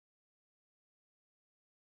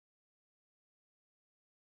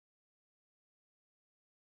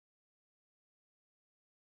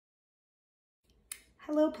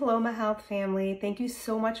Hello, Paloma Health family. Thank you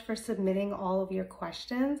so much for submitting all of your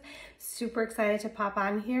questions. Super excited to pop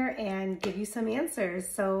on here and give you some answers.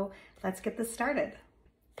 So let's get this started.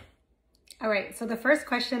 All right, so the first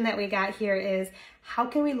question that we got here is, how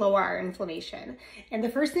can we lower our inflammation? And the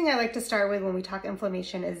first thing I like to start with when we talk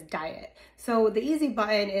inflammation is diet. So the easy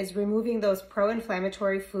button is removing those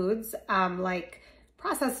pro-inflammatory foods like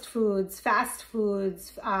processed foods, fast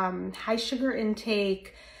foods, high sugar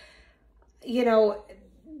intake,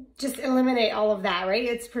 just eliminate all of that, right?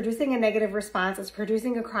 It's producing a negative response. It's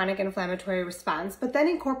producing a chronic inflammatory response, but then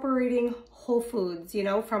incorporating whole foods,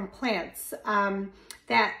 from plants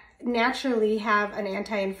that naturally have an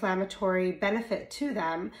anti-inflammatory benefit to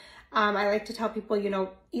them. I like to tell people,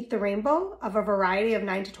 eat the rainbow of a variety of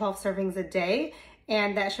 9 to 12 servings a day,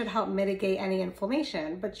 and that should help mitigate any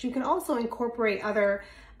inflammation. But you can also incorporate other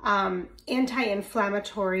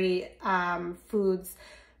anti-inflammatory foods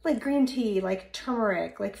like green tea, like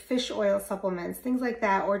turmeric, like fish oil supplements, things like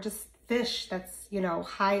that, or just fish that's,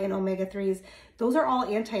 high in omega-3s. Those are all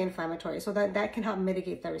anti-inflammatory, so that can help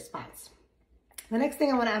mitigate the response. The next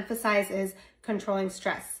thing I want to emphasize is controlling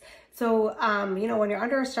stress. So, when you're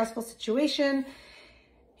under a stressful situation,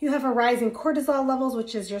 you have a rise in cortisol levels,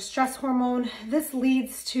 which is your stress hormone. This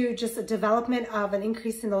leads to just a development of an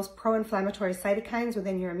increase in those pro-inflammatory cytokines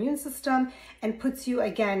within your immune system and puts you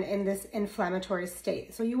again in this inflammatory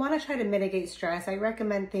state. So you want to try to mitigate stress. I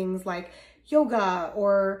recommend things like yoga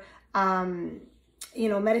or,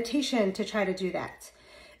 meditation to try to do that.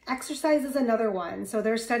 Exercise is another one. So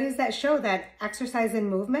there are studies that show that exercise and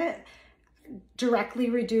movement directly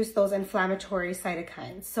reduce those inflammatory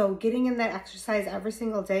cytokines. So getting in that exercise every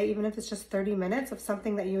single day, even if it's just 30 minutes of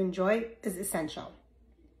something that you enjoy, is essential.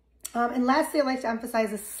 And lastly, I like to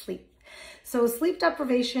emphasize is sleep. So sleep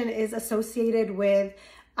deprivation is associated with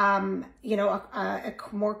a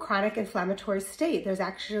more chronic inflammatory state. There's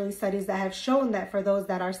actually studies that have shown that for those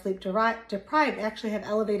that are sleep deprived actually have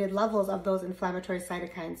elevated levels of those inflammatory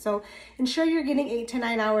cytokines. So ensure you're getting 8 to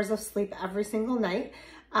 9 hours of sleep every single night.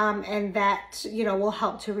 And that, will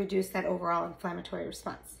help to reduce that overall inflammatory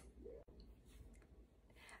response.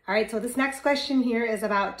 All right, so this next question here is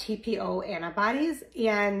about TPO antibodies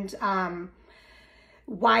and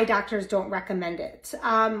why doctors don't recommend it.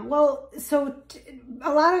 A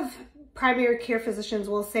lot of primary care physicians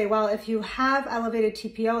will say, well, if you have elevated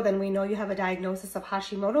TPO, then we know you have a diagnosis of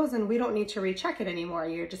Hashimoto's and we don't need to recheck it anymore.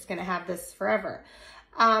 You're just gonna have this forever.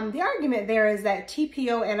 The argument there is that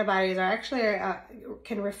TPO antibodies are actually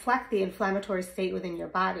can reflect the inflammatory state within your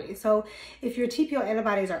body. So if your TPO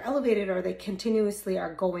antibodies are elevated or they continuously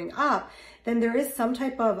are going up, then there is some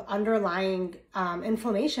type of underlying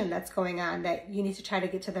inflammation that's going on that you need to try to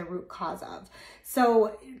get to the root cause of.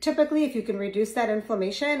 So typically, if you can reduce that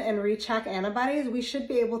inflammation and recheck antibodies, we should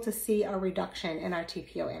be able to see a reduction in our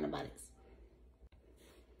TPO antibodies.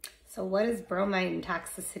 So what is bromide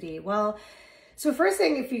toxicity? Well, so first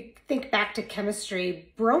thing, if you think back to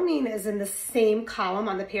chemistry, bromine is in the same column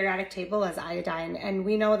on the periodic table as iodine, and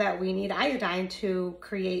we know that we need iodine to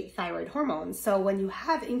create thyroid hormones. So when you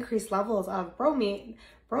have increased levels of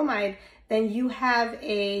bromide, then you have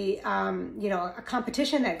a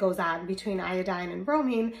competition that goes on between iodine and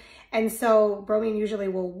bromine, and so bromine usually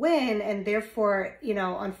will win, and therefore,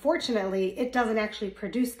 unfortunately, it doesn't actually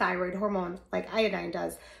produce thyroid hormone like iodine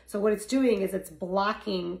does. So what it's doing is it's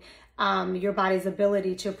blocking your body's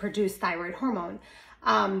ability to produce thyroid hormone.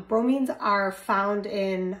 Bromines are found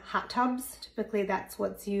in hot tubs. Typically that's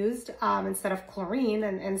what's used instead of chlorine,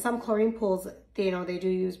 and some chlorine pools, they do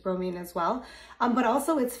use bromine as well. But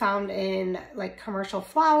also it's found in like commercial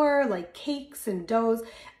flour, like cakes and doughs,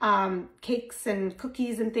 cakes and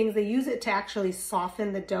cookies and things. They use it to actually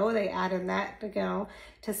soften the dough. They add in that,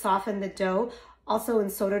 to soften the dough. Also in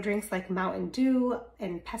soda drinks like Mountain Dew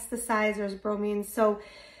and pesticides, there's bromine. So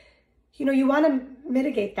you want to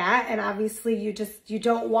mitigate that, and obviously you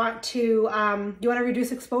don't want to, you want to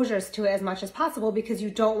reduce exposures to it as much as possible because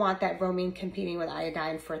you don't want that bromine competing with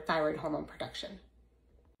iodine for thyroid hormone production.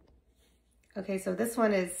 Okay, so this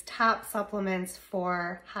one is top supplements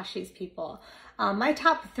for Hashi's people. My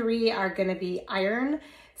top 3 are going to be iron,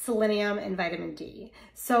 selenium, and vitamin D.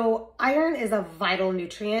 So iron is a vital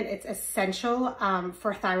nutrient. It's essential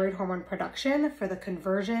for thyroid hormone production, for the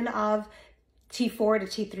conversion of T4 to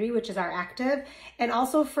T3, which is our active, and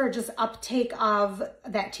also for just uptake of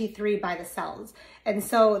that T3 by the cells. And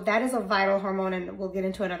so that is a vital hormone, and we'll get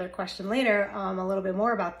into another question later, a little bit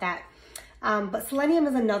more about that. But selenium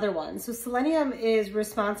is another one. So selenium is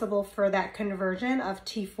responsible for that conversion of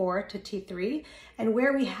T4 to T3. And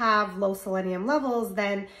where we have low selenium levels,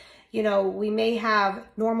 then you know, we may have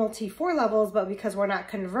normal T4 levels, but because we're not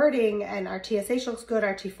converting and our TSH looks good,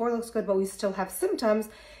 our T4 looks good, but we still have symptoms,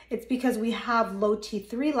 it's because we have low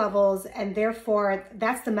T3 levels, and therefore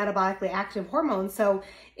that's the metabolically active hormone. So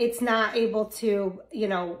it's not able to, you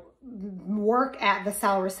know, work at the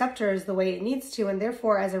cell receptors the way it needs to. And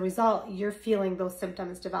therefore, as a result, you're feeling those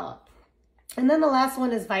symptoms develop. And then the last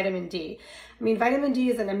one is vitamin D. I mean, vitamin D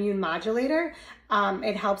is an immune modulator.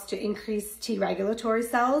 It helps to increase T regulatory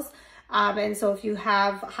cells. And so if you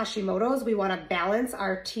have Hashimoto's, we want to balance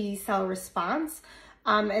our T cell response.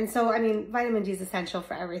 And so, I mean, vitamin D is essential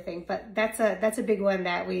for everything, but that's a big one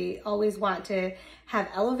that we always want to have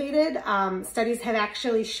elevated. Studies have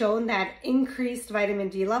actually shown that increased vitamin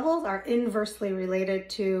D levels are inversely related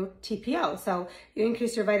to TPO. So you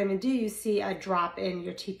increase your vitamin D, you see a drop in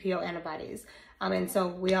your TPO antibodies. And so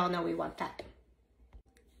we all know we want that.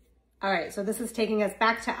 All right, so this is taking us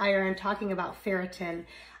back to iron, talking about ferritin.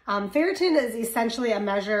 Ferritin is essentially a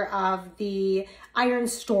measure of the iron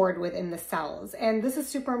stored within the cells. And this is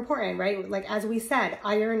super important, right? Like, as we said,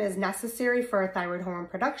 iron is necessary for thyroid hormone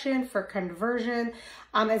production, for conversion,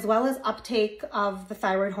 as well as uptake of the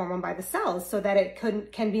thyroid hormone by the cells so that it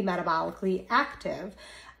can be metabolically active.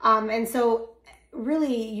 And so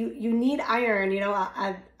really you need iron, you know,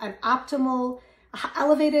 an optimal,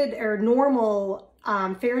 elevated or normal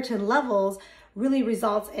ferritin levels really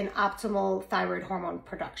results in optimal thyroid hormone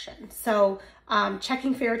production. So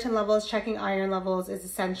checking ferritin levels, checking iron levels is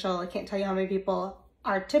essential. I can't tell you how many people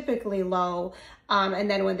are typically low, and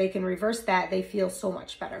then when they can reverse that, they feel so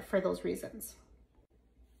much better for those reasons.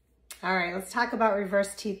 All right, let's talk about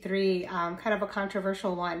reverse T3, kind of a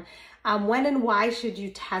controversial one. When and why should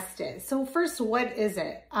you test it? So first, what is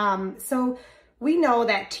it? So we know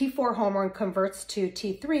that T4 hormone converts to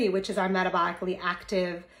T3, which is our metabolically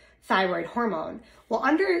active thyroid hormone. Well,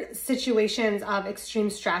 under situations of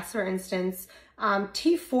extreme stress, for instance,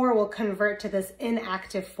 T4 will convert to this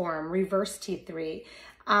inactive form, reverse T3,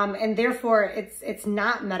 and therefore it's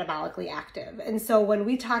not metabolically active. And so when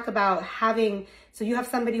we talk about having, so you have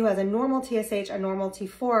somebody who has a normal TSH, a normal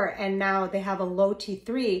T4, and now they have a low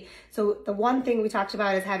T3. So the one thing we talked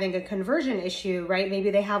about is having a conversion issue, right?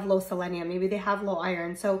 Maybe they have low selenium, maybe they have low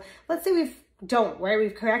iron. So let's say we've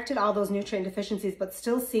corrected all those nutrient deficiencies, but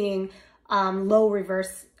still seeing low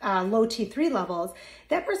T3 levels.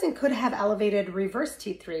 That person could have elevated reverse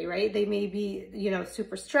T3, right? They may be, you know,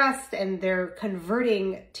 super stressed and they're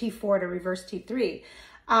converting T4 to reverse T3.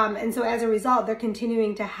 And so as a result, they're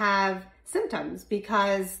continuing to have symptoms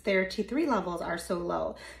because their T3 levels are so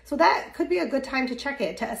low. So that could be a good time to check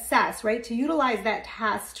it, to assess, right? To utilize that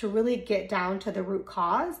test to really get down to the root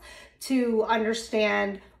cause, to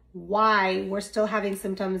understand why we're still having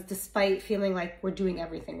symptoms despite feeling like we're doing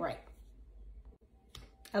everything right.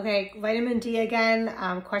 Okay, vitamin D again.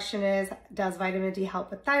 Question is, does vitamin D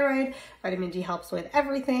help with thyroid? Vitamin D helps with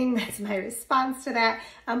everything. That's my response to that.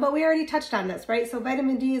 But we already touched on this, right? So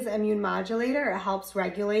vitamin D is an immune modulator. It helps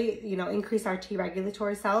regulate, you know, increase our T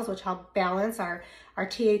regulatory cells, which help balance our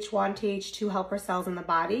Th1, Th2 helper cells in the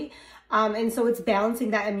body. And so it's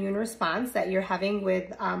balancing that immune response that you're having with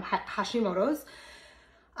Hashimoto's.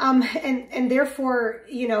 And therefore,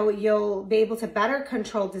 you know, you'll be able to better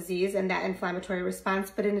control disease and that inflammatory response.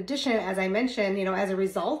 But in addition, as I mentioned, you know, as a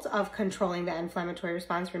result of controlling that inflammatory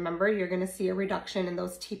response, remember, you're going to see a reduction in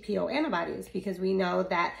those TPO antibodies, because we know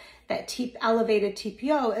that elevated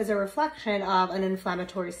TPO is a reflection of an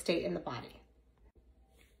inflammatory state in the body.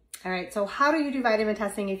 All right, so how do you do vitamin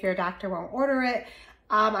testing if your doctor won't order it?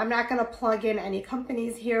 I'm not going to plug in any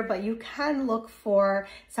companies here, but you can look for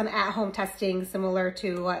some at-home testing similar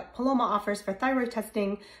to what Paloma offers for thyroid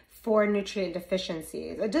testing for nutrient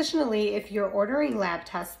deficiencies. Additionally, if you're ordering lab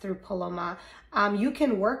tests through Paloma, you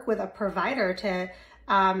can work with a provider to,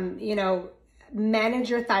 you know, manage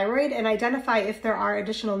your thyroid and identify if there are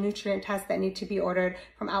additional nutrient tests that need to be ordered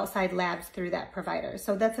from outside labs through that provider.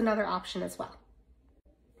 So that's another option as well.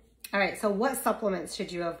 All right, so what supplements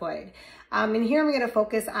should you avoid? And here I'm going to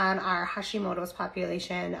focus on our Hashimoto's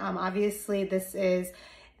population. Obviously, this is,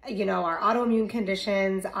 you know, our autoimmune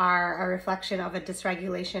conditions are a reflection of a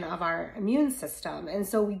dysregulation of our immune system. And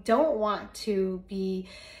so we don't want to be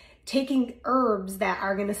taking herbs that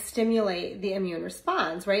are going to stimulate the immune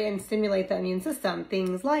response, right? And stimulate the immune system.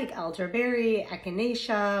 Things like elderberry,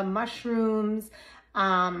 echinacea, mushrooms,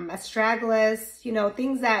 astragalus, you know,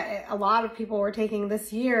 things that a lot of people were taking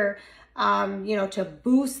this year, you know, to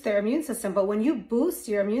boost their immune system. But when you boost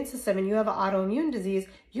your immune system and you have an autoimmune disease,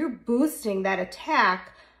 you're boosting that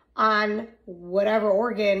attack on whatever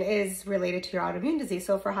organ is related to your autoimmune disease.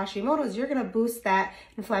 So for Hashimoto's, you're going to boost that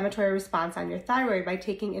inflammatory response on your thyroid by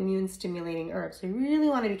taking immune stimulating herbs. So you really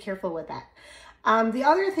want to be careful with that. The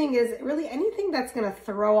other thing is really anything that's going to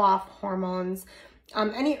throw off hormones,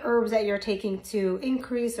 any herbs that you're taking to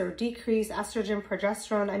increase or decrease estrogen,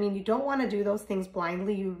 progesterone. I mean, you don't want to do those things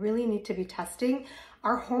blindly. You really need to be testing.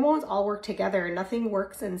 Our hormones all work together. Nothing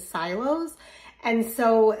works in silos. And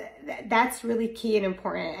so that's really key and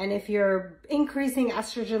important. And if you're increasing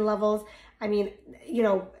estrogen levels, I mean, you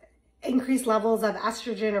know, increased levels of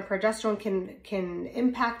estrogen or progesterone can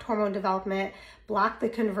impact hormone development, block the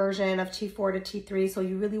conversion of T4 to T3. So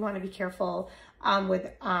you really want to be careful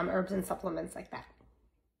with herbs and supplements like that.